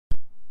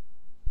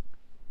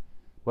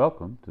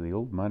Welcome to the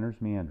Old Miner's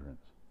Meanderings,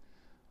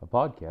 a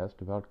podcast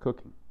about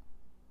cooking,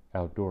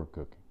 outdoor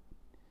cooking.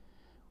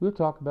 We'll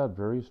talk about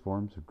various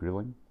forms of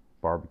grilling,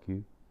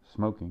 barbecue,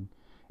 smoking,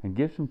 and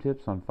give some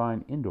tips on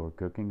fine indoor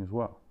cooking as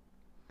well.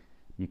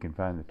 You can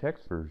find the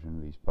text version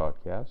of these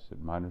podcasts at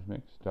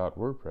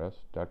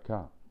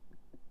minersmix.wordpress.com.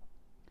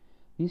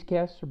 These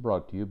casts are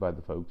brought to you by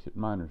the folks at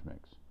Miners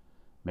Mix,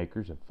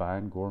 makers of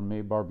fine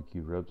gourmet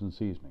barbecue rubs and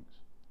seasonings.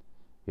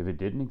 If it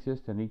didn't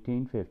exist in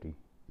 1850,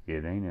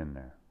 it ain't in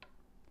there.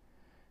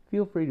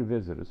 Feel free to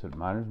visit us at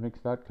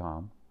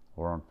minersmix.com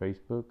or on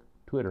Facebook,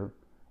 Twitter,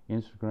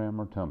 Instagram,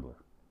 or Tumblr.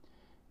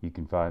 You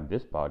can find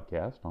this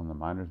podcast on the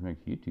Miners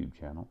Mix YouTube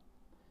channel,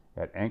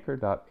 at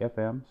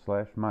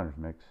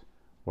anchor.fm/minersmix,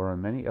 or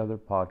on many other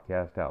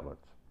podcast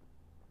outlets.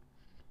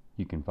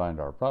 You can find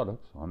our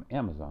products on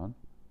Amazon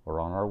or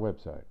on our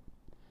website.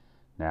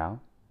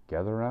 Now,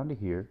 gather around to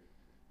hear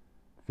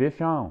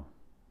Fish On,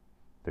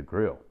 the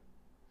grill.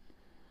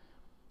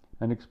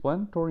 An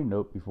explanatory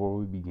note before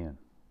we begin.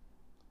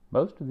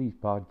 Most of these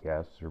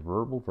podcasts are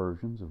verbal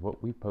versions of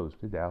what we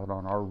posted out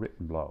on our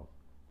written blog.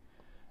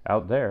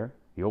 Out there,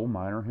 the old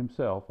miner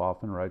himself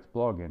often writes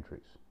blog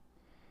entries.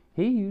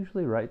 He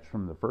usually writes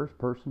from the first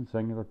person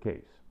singular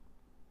case.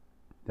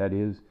 That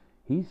is,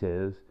 he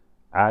says,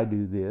 I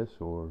do this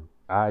or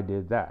I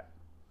did that.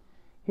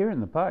 Here in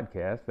the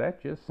podcast,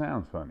 that just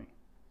sounds funny.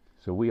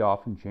 So we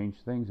often change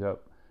things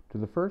up to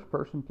the first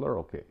person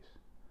plural case.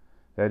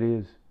 That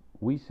is,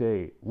 we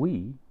say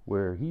we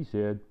where he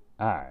said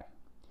I.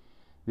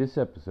 This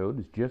episode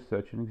is just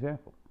such an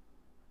example.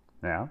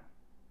 Now,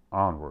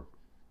 onward.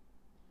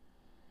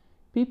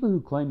 People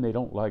who claim they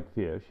don't like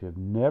fish have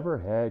never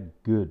had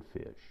good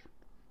fish.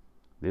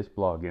 This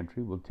blog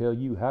entry will tell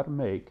you how to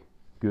make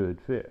good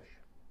fish.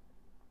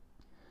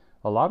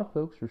 A lot of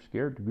folks are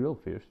scared to grill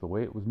fish the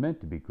way it was meant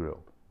to be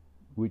grilled,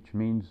 which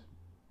means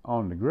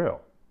on the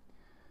grill.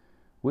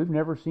 We've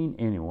never seen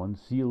anyone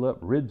seal up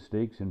rib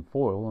steaks in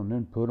foil and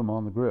then put them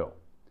on the grill.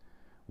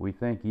 We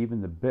think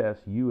even the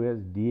best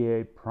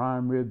USDA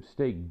prime rib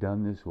steak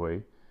done this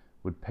way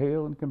would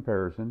pale in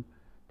comparison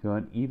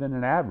to even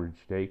an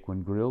average steak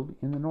when grilled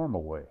in the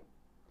normal way.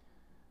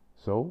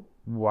 So,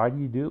 why do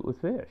you do it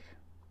with fish?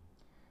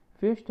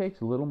 Fish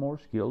takes a little more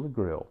skill to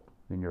grill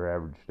than your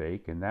average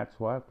steak, and that's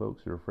why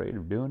folks are afraid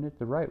of doing it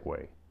the right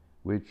way,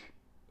 which,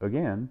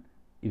 again,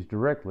 is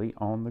directly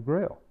on the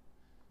grill.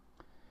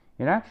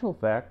 In actual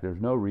fact,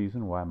 there's no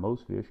reason why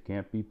most fish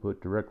can't be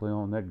put directly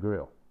on that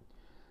grill.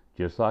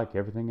 Just like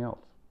everything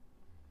else.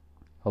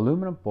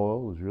 Aluminum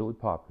foil is really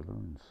popular,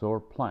 and so are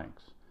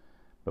planks.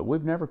 But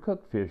we've never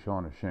cooked fish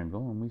on a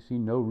shingle, and we see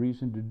no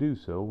reason to do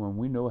so when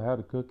we know how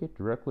to cook it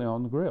directly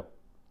on the grill.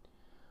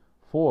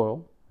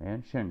 Foil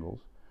and shingles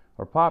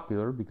are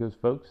popular because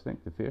folks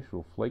think the fish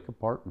will flake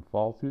apart and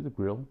fall through the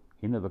grill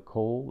into the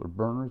coal or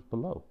burners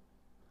below.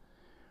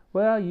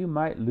 Well, you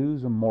might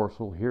lose a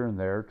morsel here and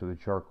there to the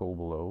charcoal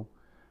below.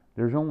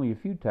 There's only a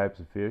few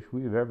types of fish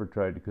we have ever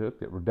tried to cook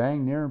that were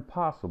dang near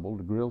impossible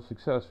to grill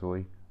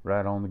successfully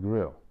right on the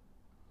grill.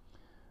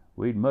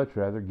 We'd much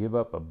rather give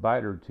up a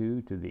bite or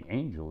two to the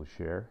angel's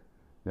share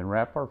than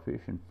wrap our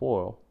fish in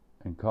foil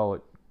and call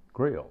it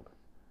grilled.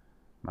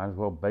 Might as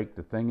well bake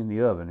the thing in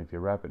the oven if you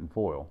wrap it in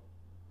foil.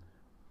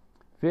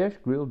 Fish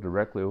grilled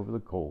directly over the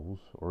coals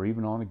or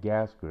even on a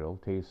gas grill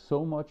taste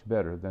so much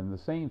better than the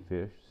same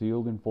fish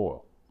sealed in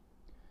foil.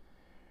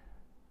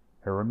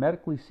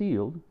 Hermetically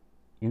sealed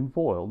in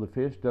foil, the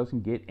fish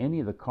doesn't get any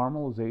of the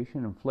caramelization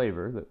and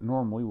flavor that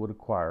normally would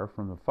acquire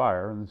from the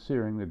fire and the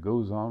searing that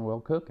goes on while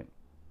cooking.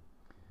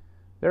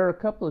 There are a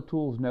couple of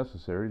tools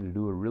necessary to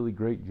do a really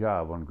great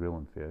job on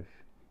grilling fish,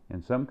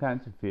 and some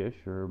kinds of fish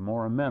are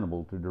more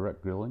amenable to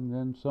direct grilling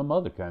than some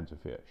other kinds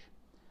of fish.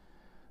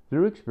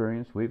 Through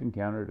experience, we've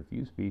encountered a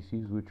few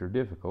species which are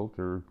difficult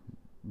or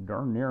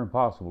darn near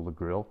impossible to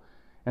grill,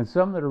 and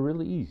some that are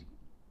really easy.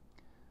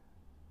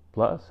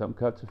 Plus, some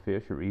cuts of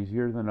fish are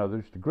easier than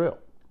others to grill.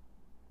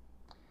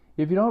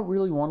 If you don't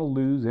really want to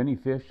lose any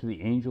fish to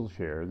the angel's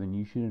share, then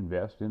you should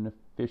invest in a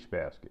fish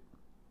basket.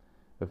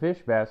 A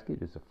fish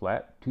basket is a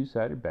flat,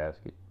 two-sided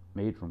basket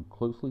made from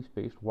closely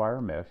spaced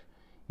wire mesh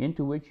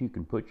into which you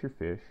can put your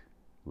fish,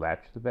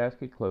 latch the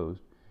basket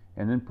closed,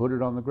 and then put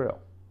it on the grill.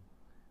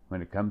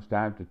 When it comes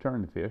time to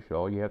turn the fish,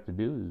 all you have to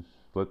do is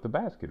flip the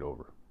basket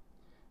over.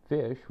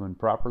 Fish, when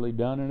properly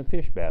done in a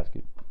fish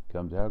basket,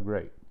 comes out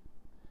great.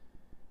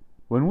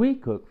 When we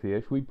cook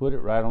fish, we put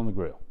it right on the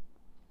grill.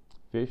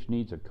 Fish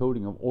needs a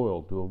coating of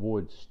oil to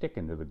avoid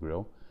sticking to the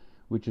grill,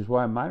 which is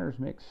why Miners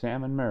Mix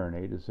Salmon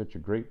Marinade is such a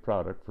great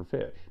product for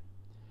fish.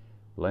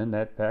 Blend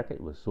that packet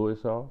with soy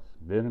sauce,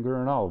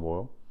 vinegar, and olive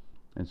oil,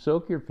 and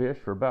soak your fish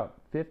for about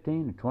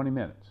 15 to 20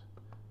 minutes.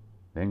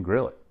 Then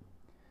grill it.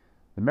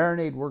 The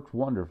marinade works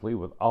wonderfully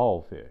with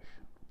all fish.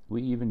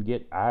 We even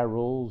get eye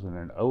rolls and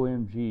an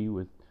OMG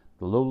with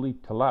the lowly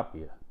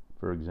tilapia,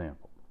 for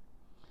example.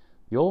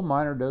 The old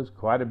miner does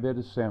quite a bit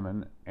of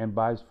salmon and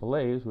buys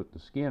fillets with the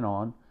skin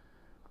on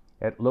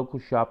at local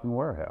shopping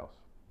warehouse.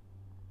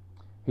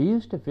 He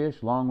used to fish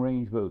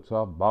long-range boats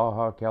off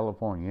Baja,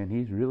 California, and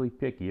he's really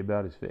picky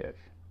about his fish.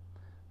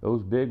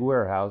 Those big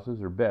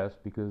warehouses are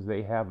best because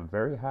they have a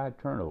very high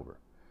turnover,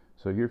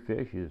 so your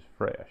fish is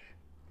fresh.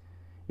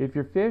 If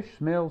your fish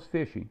smells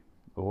fishy,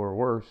 or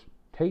worse,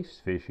 tastes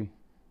fishy,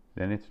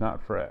 then it's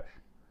not fresh.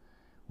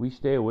 We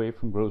stay away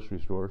from grocery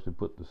stores that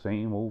put the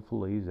same old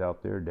fillets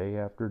out there day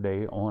after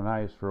day on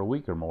ice for a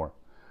week or more.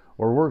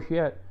 Or worse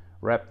yet,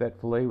 wrap that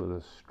fillet with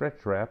a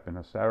stretch wrap in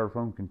a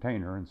styrofoam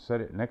container and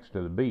set it next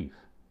to the beef.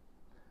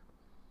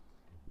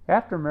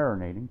 After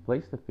marinating,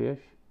 place the fish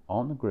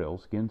on the grill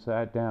skin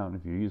side down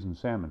if you're using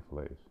salmon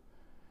fillets.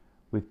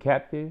 With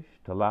catfish,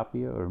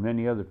 tilapia, or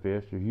many other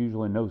fish, there's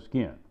usually no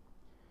skin.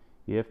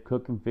 If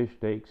cooking fish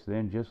steaks,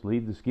 then just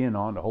leave the skin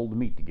on to hold the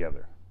meat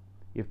together.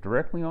 If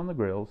directly on the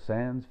grill,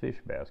 sans fish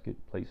basket,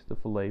 place the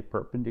fillet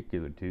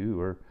perpendicular to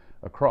or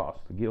across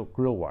the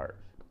grill wires,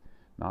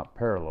 not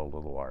parallel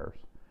to the wires.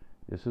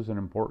 This is an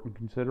important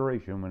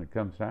consideration when it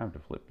comes time to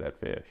flip that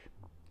fish.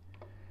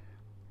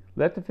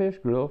 Let the fish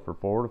grill for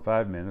 4 to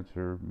 5 minutes,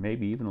 or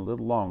maybe even a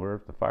little longer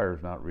if the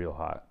fire's not real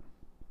hot.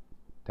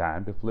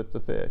 Time to flip the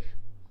fish.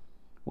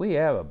 We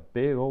have a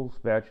big old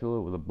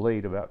spatula with a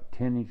blade about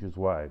 10 inches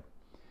wide.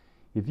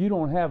 If you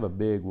don't have a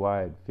big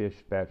wide fish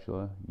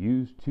spatula,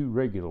 use 2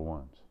 regular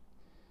ones.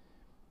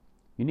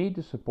 You need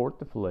to support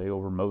the fillet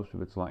over most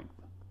of its length.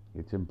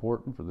 It's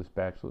important for the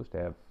spatulas to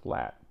have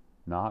flat,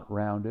 not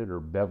rounded or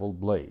beveled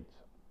blades.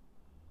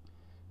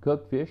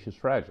 Cooked fish is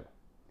fragile.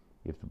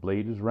 If the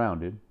blade is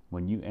rounded,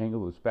 when you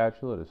angle the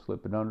spatula to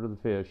slip it under the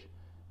fish,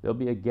 there'll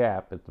be a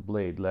gap at the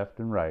blade left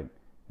and right,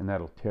 and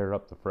that'll tear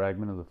up the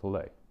fragment of the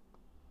fillet.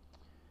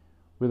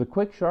 With a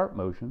quick, sharp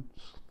motion,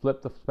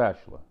 flip the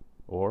spatula,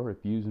 or if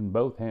using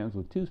both hands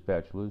with 2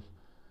 spatulas,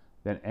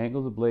 then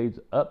angle the blades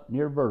up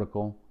near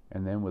vertical,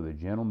 and then with a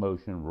gentle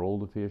motion, roll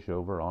the fish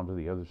over onto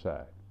the other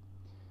side.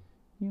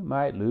 You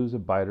might lose a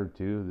bite or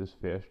 2 of this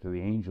fish to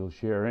the angel's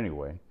share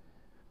anyway.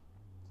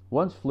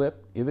 Once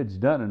flipped, if it's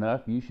done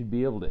enough, you should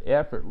be able to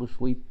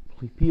effortlessly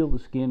peel the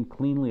skin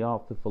cleanly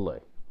off the fillet.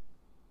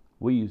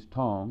 We use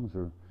tongs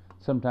or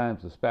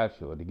sometimes a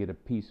spatula to get a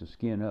piece of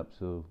skin up,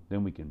 so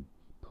then we can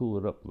pull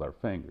it up with our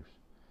fingers.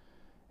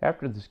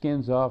 After the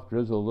skin's off,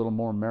 drizzle a little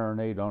more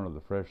marinade onto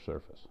the fresh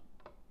surface.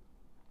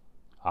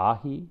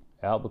 Ahi,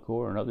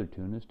 albacore, and other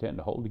tunas tend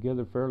to hold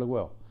together fairly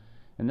well,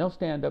 and they'll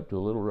stand up to a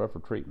little rougher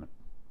treatment.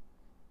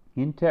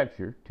 In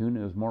texture,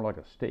 tuna is more like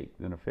a steak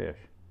than a fish.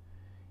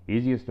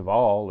 Easiest of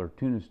all are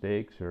tuna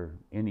steaks, or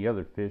any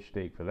other fish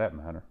steak for that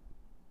matter.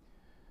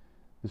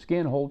 The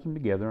skin holds them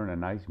together in a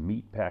nice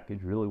meat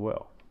package really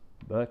well,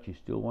 but you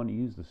still want to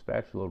use the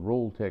spatula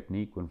roll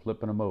technique when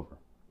flipping them over.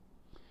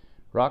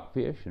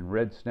 Rockfish and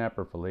red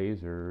snapper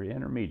fillets are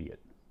intermediate.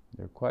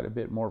 They're quite a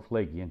bit more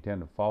flaky and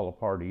tend to fall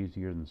apart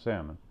easier than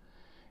salmon,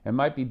 and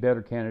might be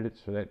better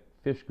candidates for that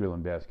fish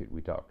grilling basket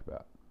we talked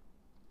about.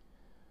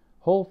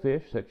 Whole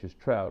fish such as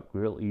trout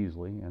grill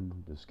easily, and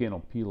the skin will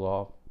peel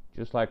off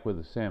just like with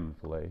a salmon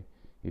fillet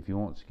if you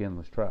want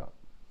skinless trout.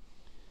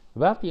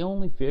 About the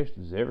only fish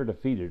that's ever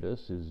defeated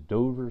us is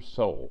Dover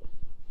sole.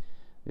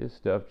 This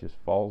stuff just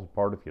falls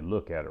apart if you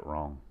look at it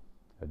wrong.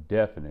 A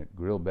definite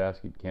grill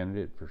basket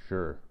candidate for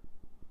sure.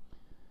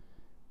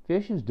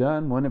 Fish is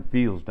done when it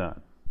feels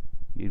done.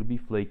 It'll be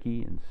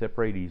flaky and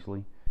separate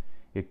easily.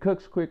 It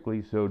cooks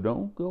quickly, so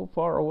don't go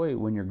far away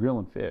when you're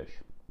grilling fish.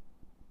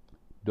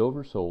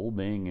 Dover sole,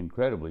 being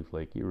incredibly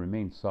flaky,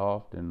 remains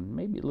soft and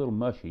maybe a little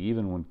mushy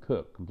even when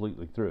cooked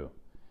completely through.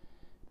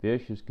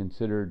 Fish is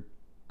considered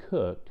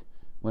cooked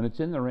when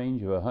it's in the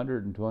range of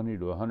 120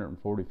 to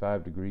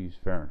 145 degrees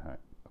Fahrenheit,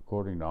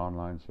 according to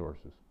online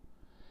sources.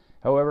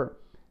 However,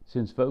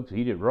 since folks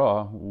eat it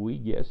raw, we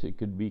guess it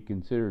could be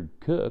considered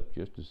cooked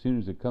just as soon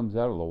as it comes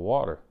out of the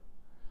water.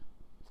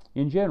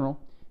 In general,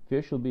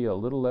 fish will be a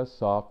little less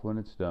soft when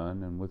it's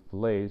done, and with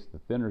fillets, the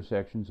thinner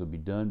sections will be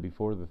done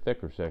before the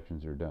thicker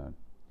sections are done.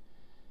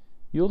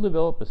 You'll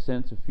develop a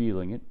sense of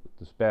feeling it with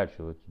the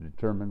spatula to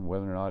determine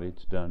whether or not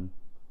it's done.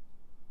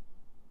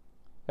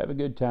 Have a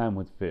good time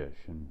with fish,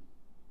 and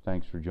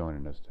thanks for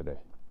joining us today.